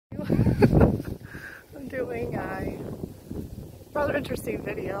doing a rather interesting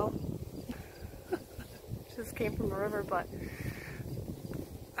video. Just came from a river, but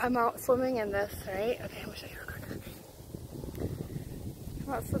I'm out swimming in this, right? Okay, I wish I heard quicker.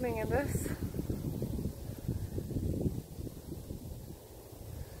 I'm out swimming in this.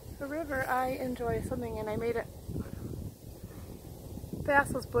 The river I enjoy swimming in. I made it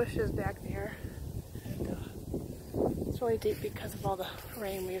past those bushes back there. And it's really deep because of all the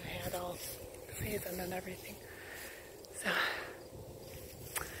rain we've had all season and everything. So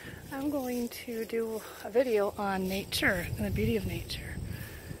I'm going to do a video on nature and the beauty of nature.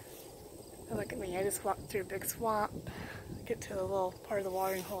 And look at me, I just walked through a big swamp, get to a little part of the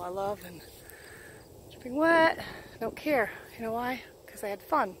watering hole I love, and dripping wet. I don't care. You know why? Because I had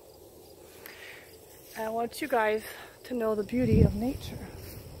fun. And I want you guys to know the beauty of nature.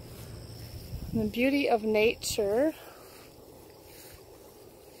 And the beauty of nature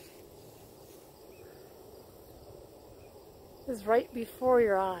is right before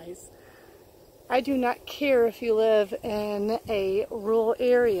your eyes. I do not care if you live in a rural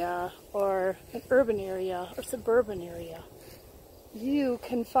area or an urban area or suburban area. You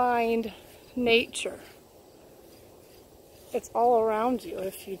can find nature. It's all around you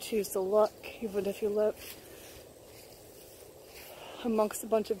if you choose to look, even if you live amongst a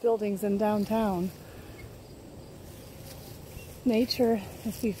bunch of buildings in downtown. Nature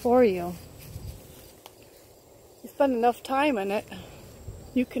is before you. You spend enough time in it,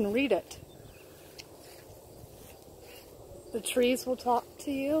 you can read it. The trees will talk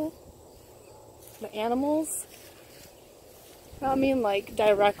to you. The animals. I don't mean like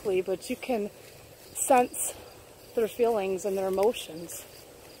directly, but you can sense their feelings and their emotions.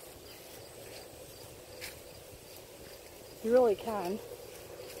 You really can.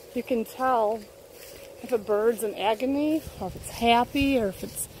 You can tell if a bird's in agony, or if it's happy, or if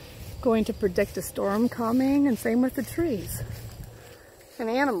it's going to predict a storm coming, and same with the trees and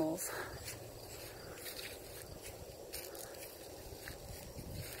animals.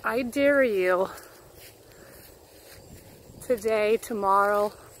 I dare you today,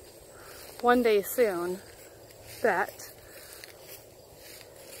 tomorrow, one day soon, that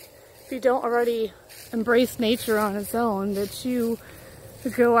if you don't already embrace nature on its own, that you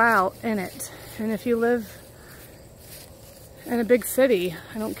go out in it. And if you live in a big city,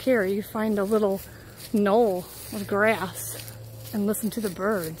 I don't care, you find a little knoll of grass and listen to the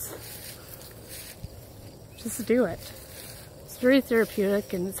birds. Just do it. It's very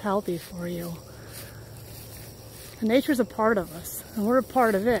therapeutic and it's healthy for you. And nature's a part of us, and we're a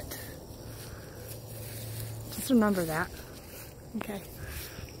part of it. Just remember that. Okay.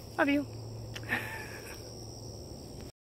 Love you.